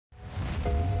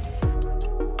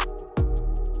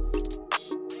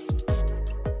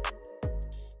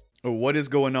What is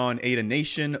going on, ADA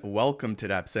Nation? Welcome to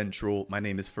Dapp Central. My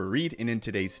name is Fareed, and in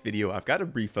today's video, I've got a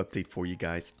brief update for you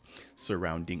guys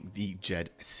surrounding the DJED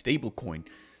stablecoin.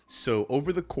 So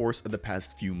over the course of the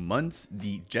past few months,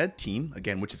 the DJED team,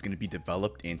 again, which is going to be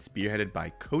developed and spearheaded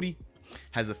by COTI,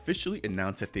 has officially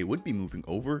announced that they would be moving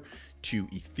over to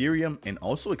Ethereum and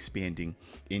also expanding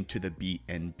into the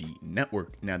BNB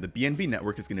network. Now, the BNB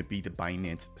network is going to be the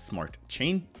Binance Smart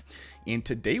Chain. And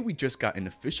today we just got an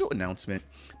official announcement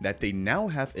that they now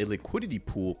have a liquidity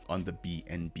pool on the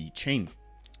BNB chain.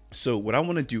 So what I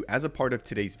want to do as a part of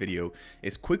today's video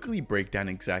is quickly break down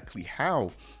exactly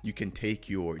how you can take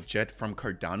your DJED from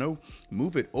Cardano,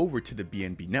 move it over to the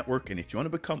BNB network. And if you want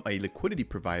to become a liquidity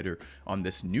provider on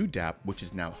this new Dapp, which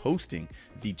is now hosting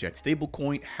the DJED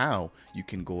stablecoin, how you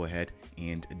can go ahead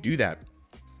and do that.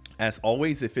 As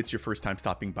always, if it's your first time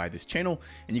stopping by this channel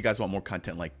and you guys want more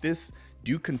content like this,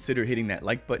 do consider hitting that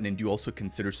like button and do also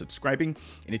consider subscribing.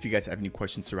 And if you guys have any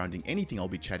questions surrounding anything I'll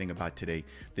be chatting about today,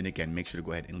 then again, make sure to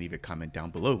go ahead and leave a comment down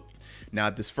below.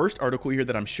 Now, this first article here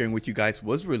that I'm sharing with you guys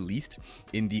was released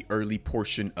in the early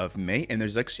portion of May. And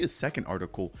there's actually a second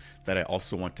article that I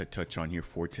also want to touch on here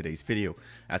for today's video.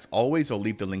 As always, I'll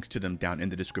leave the links to them down in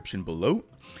the description below.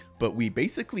 But we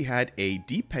basically had a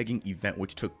depegging event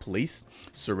which took place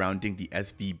surrounding the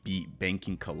SVB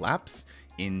banking collapse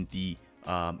in the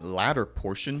latter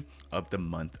portion of the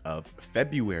month of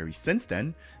February. Since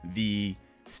then, the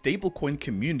stablecoin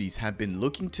communities have been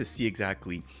looking to see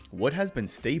exactly what has been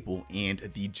stable, and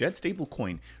the DJED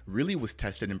stablecoin really was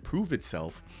tested and proved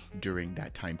itself during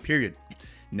that time period.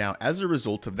 Now, as a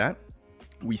result of that,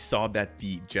 we saw that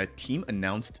the DJED team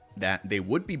announced that they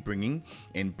would be bringing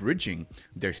and bridging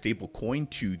their stablecoin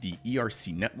to the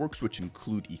ERC networks, which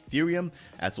include Ethereum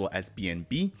as well as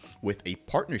BNB, with a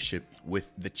partnership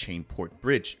with the ChainPort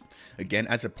bridge. Again,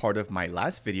 as a part of my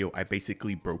last video, I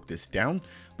basically broke this down.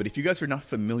 But if you guys are not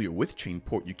familiar with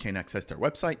ChainPort, you can access their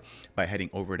website by heading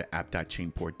over to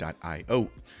app.chainport.io.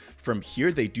 From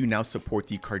here, they do now support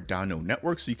the Cardano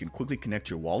network, so you can quickly connect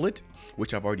your wallet,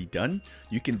 which I've already done.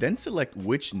 You can then select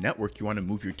which network you want to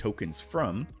move your tokens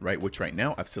from, right? Which right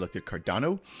now I've selected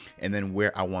Cardano, and then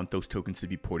where I want those tokens to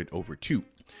be ported over to.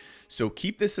 So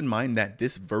keep this in mind that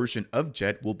this version of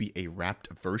DJED will be a wrapped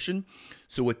version.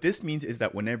 So what this means is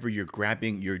that whenever you're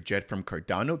grabbing your DJED from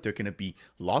Cardano, they're going to be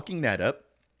locking that up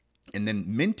and then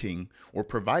minting or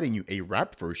providing you a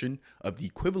wrapped version of the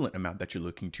equivalent amount that you're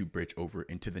looking to bridge over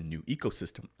into the new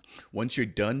ecosystem. Once you're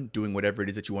done doing whatever it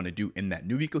is that you want to do in that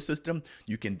new ecosystem,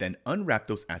 you can then unwrap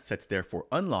those assets, therefore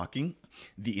unlocking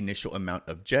the initial amount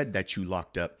of DJED that you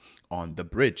locked up on the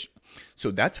bridge.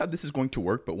 So that's how this is going to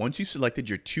work. But once you selected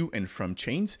your to and from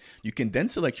chains, you can then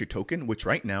select your token, which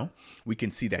right now we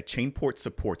can see that ChainPort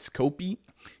supports COPI,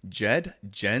 DJED,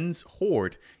 GENS,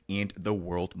 Horde, and the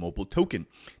World Mobile Token.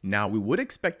 Now, we would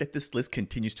expect that this list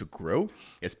continues to grow,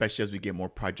 especially as we get more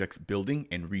projects building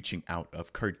and reaching out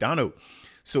of Cardano.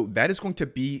 So that is going to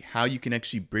be how you can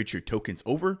actually bridge your tokens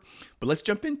over. But let's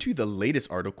jump into the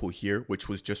latest article here, which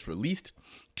was just released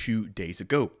 2 days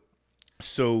ago.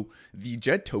 So the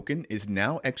DJED token is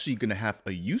now actually going to have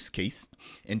a use case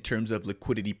in terms of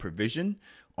liquidity provision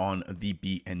on the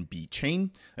BNB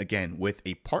chain, again, with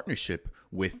a partnership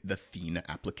with the Thena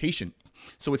application.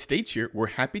 So it states here, we're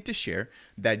happy to share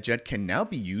that DJED can now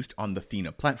be used on the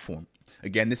Thena platform.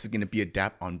 Again, this is going to be a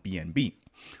Dapp on BNB.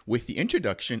 With the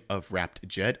introduction of wrapped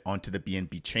DJED onto the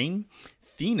BNB chain,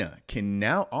 Thena can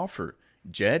now offer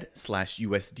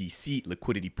DJED/USDC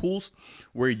liquidity pools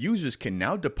where users can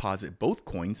now deposit both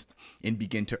coins and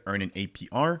begin to earn an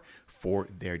APR for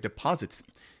their deposits.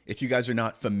 If you guys are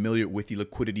not familiar with the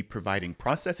liquidity providing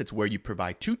process, it's where you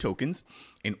provide 2 tokens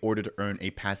in order to earn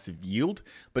a passive yield.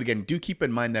 But again, do keep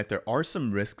in mind that there are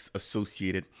some risks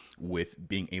associated with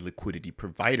being a liquidity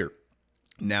provider.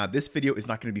 Now, this video is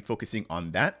not going to be focusing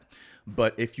on that,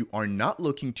 but if you are not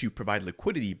looking to provide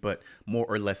liquidity, but more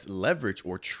or less leverage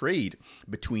or trade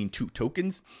between 2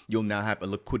 tokens, you'll now have a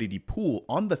liquidity pool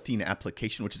on the Thena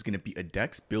application, which is going to be a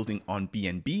DEX building on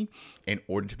BNB in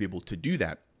order to be able to do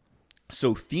that.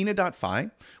 So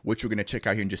Thena.fi, which we're going to check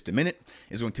out here in just a minute,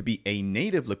 is going to be a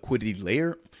native liquidity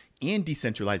layer and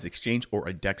decentralized exchange, or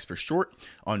a DEX for short,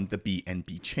 on the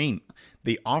BNB chain.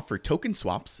 They offer token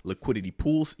swaps, liquidity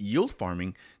pools, yield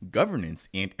farming, governance,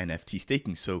 and NFT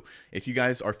staking. So if you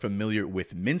guys are familiar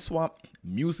with MinSwap,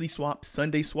 MuesliSwap,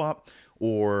 SundaySwap,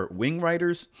 or Wing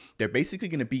Riders, they're basically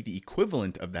going to be the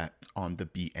equivalent of that on the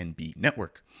BNB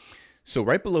network. So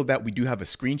right below that, we do have a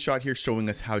screenshot here showing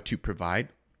us how to provide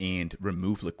and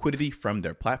remove liquidity from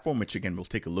their platform, which again, we'll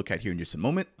take a look at here in just a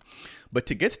moment. But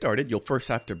to get started, you'll first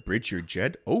have to bridge your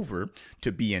DJED over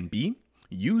to BNB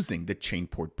using the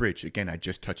ChainPort bridge. Again, I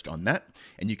just touched on that,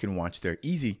 and you can watch their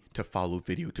easy to follow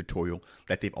video tutorial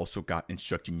that they've also got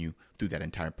instructing you through that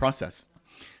entire process.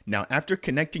 Now, after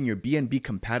connecting your BNB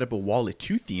compatible wallet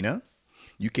to Thena,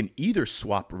 you can either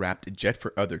swap wrapped JED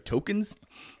for other tokens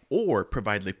or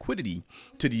provide liquidity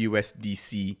to the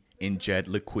USDC in JED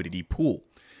liquidity pool.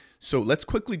 So let's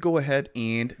quickly go ahead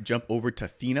and jump over to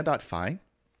Thena.fi.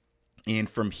 And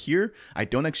from here, I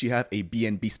don't actually have a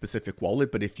BNB specific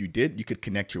wallet, but if you did, you could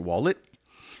connect your wallet.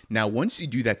 Now, once you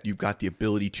do that, you've got the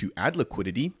ability to add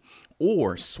liquidity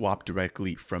or swap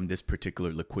directly from this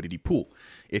particular liquidity pool.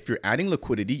 If you're adding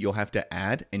liquidity, you'll have to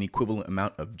add an equivalent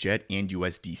amount of JED and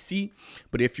USDC.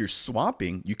 But if you're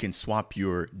swapping, you can swap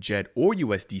your JED or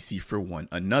USDC for one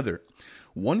another.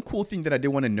 One cool thing that I did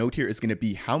want to note here is going to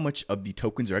be how much of the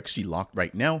tokens are actually locked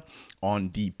right now on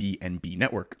the BNB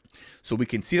network. So we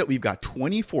can see that we've got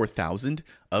 24,000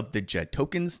 of the JED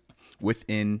tokens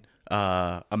within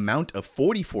amount of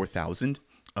 44,000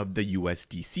 of the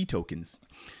USDC tokens.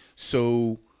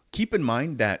 So keep in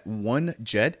mind that one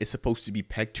JED is supposed to be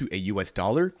pegged to a US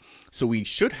dollar. So we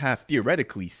should have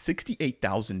theoretically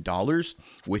 $68,000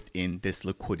 within this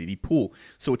liquidity pool.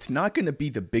 So it's not going to be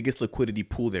the biggest liquidity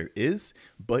pool there is,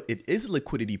 but it is a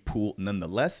liquidity pool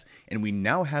nonetheless. And we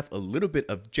now have a little bit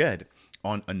of JED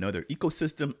on another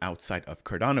ecosystem outside of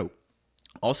Cardano.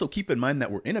 Also keep in mind that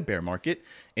we're in a bear market,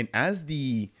 and as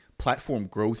the platform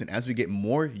grows and as we get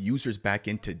more users back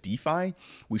into DeFi,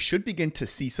 we should begin to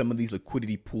see some of these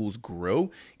liquidity pools grow,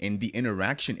 and the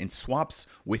interaction and swaps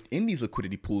within these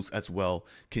liquidity pools as well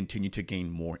continue to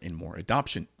gain more and more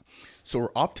adoption. So we're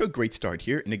off to a great start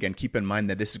here. And again, keep in mind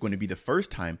that this is going to be the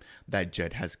first time that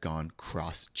JED has gone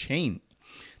cross-chain.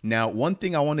 Now, one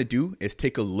thing I want to do is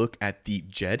take a look at the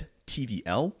DJED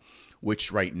TVL,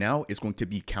 which right now is going to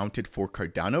be counted for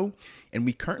Cardano. And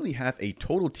we currently have a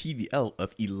total TVL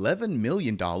of $11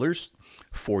 million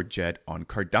for JED on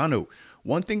Cardano.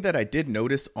 One thing that I did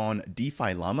notice on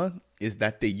DeFi Llama is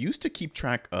that they used to keep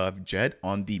track of JED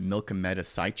on the Milk and Meta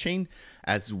sidechain,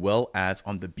 as well as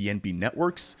on the BNB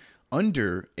networks,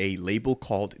 under a label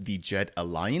called the DJED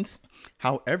Alliance.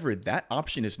 However, that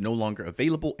option is no longer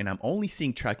available, and I'm only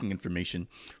seeing tracking information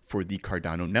for the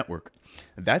Cardano network.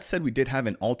 That said, we did have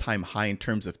an all-time high in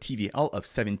terms of TVL of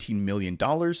 $17 million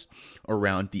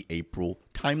around the April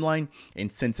timeline.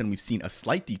 And since then, we've seen a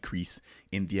slight decrease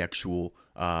in the actual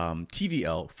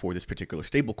TVL for this particular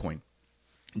stablecoin.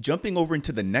 Jumping over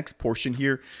into the next portion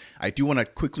here, I do want to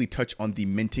quickly touch on the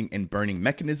minting and burning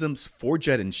mechanisms for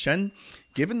DJED and SHEN,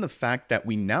 given the fact that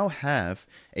we now have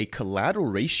a collateral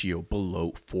ratio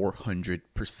below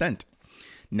 400%.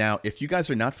 Now, if you guys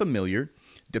are not familiar,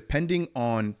 depending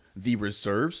on the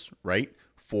reserves, right,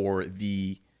 for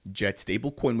the DJED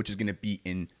stablecoin, which is going to be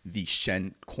in the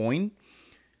SHEN coin,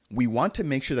 we want to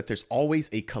make sure that there's always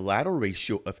a collateral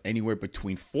ratio of anywhere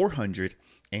between 400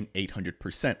 and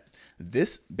 800%.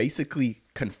 This basically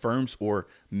confirms or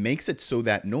makes it so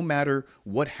that no matter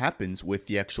what happens with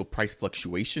the actual price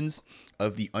fluctuations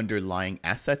of the underlying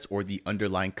assets or the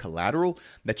underlying collateral,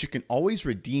 that you can always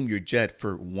redeem your DJED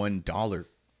for $1.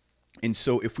 And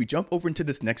so if we jump over into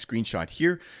this next screenshot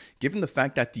here, given the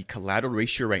fact that the collateral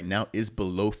ratio right now is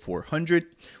below 400,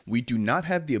 we do not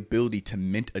have the ability to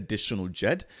mint additional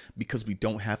DJED because we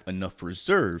don't have enough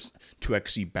reserves to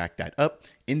actually back that up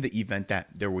in the event that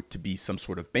there were to be some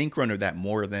sort of bank run, or that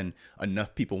more than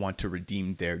enough people want to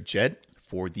redeem their DJED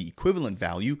for the equivalent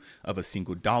value of a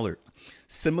single dollar.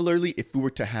 Similarly, if we were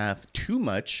to have too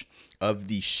much of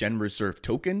the SHEN reserve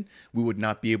token, we would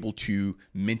not be able to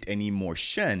mint any more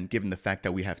SHEN, given the fact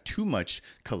that we have too much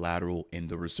collateral in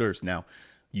the reserves. Now,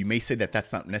 you may say that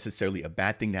that's not necessarily a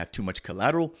bad thing to have too much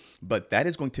collateral, but that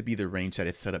is going to be the range that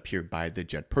is set up here by the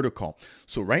DJED protocol.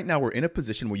 So right now we're in a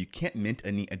position where you can't mint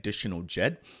any additional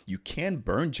DJED. You can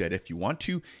burn DJED if you want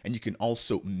to, and you can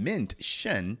also mint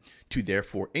SHEN to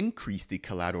therefore increase the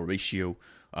collateral ratio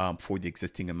for the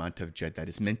existing amount of DJED that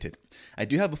is minted. I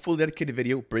do have a full dedicated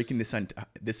video breaking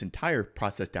this entire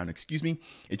process down,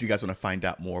 if you guys want to find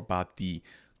out more about the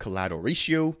collateral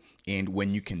ratio and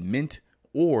when you can mint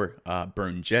or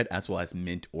burn DJED, as well as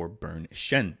mint or burn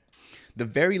SHEN. The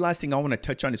very last thing I want to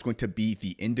touch on is going to be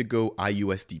the Indigo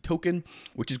iUSD token,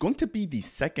 which is going to be the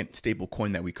second stable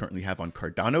coin that we currently have on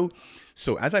Cardano.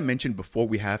 So as I mentioned before,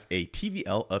 we have a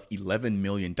TVL of $11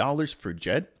 million for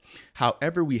DJED.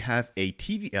 However, we have a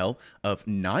TVL of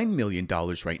 $9 million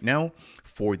right now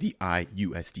for the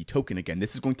iUSD token. Again,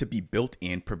 this is going to be built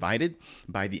and provided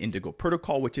by the Indigo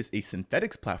protocol, which is a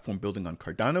synthetics platform building on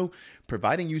Cardano,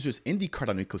 providing users in the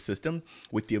Cardano ecosystem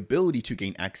with the ability to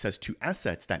gain access to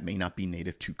assets that may not be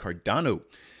native to Cardano.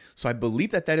 So I believe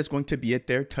that is going to be it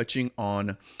there, touching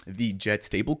on the DJED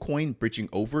stablecoin, bridging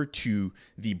over to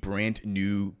the brand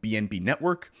new BNB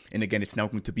network. And again, it's now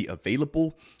going to be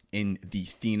available in the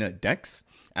Thena DEX,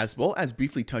 as well as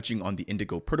briefly touching on the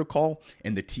Indigo protocol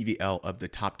and the TVL of the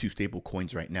top 2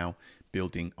 stablecoins right now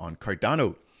building on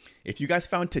Cardano. If you guys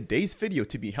found today's video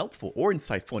to be helpful or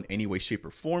insightful in any way, shape,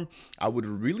 or form, I would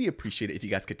really appreciate it if you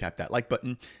guys could tap that like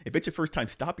button. If it's your first time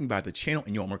stopping by the channel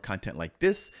and you want more content like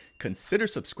this, consider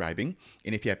subscribing.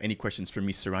 And if you have any questions for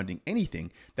me surrounding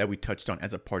anything that we touched on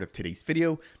as a part of today's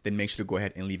video, then make sure to go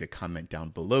ahead and leave a comment down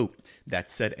below. That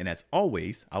said, and as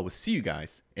always, I will see you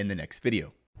guys in the next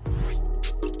video.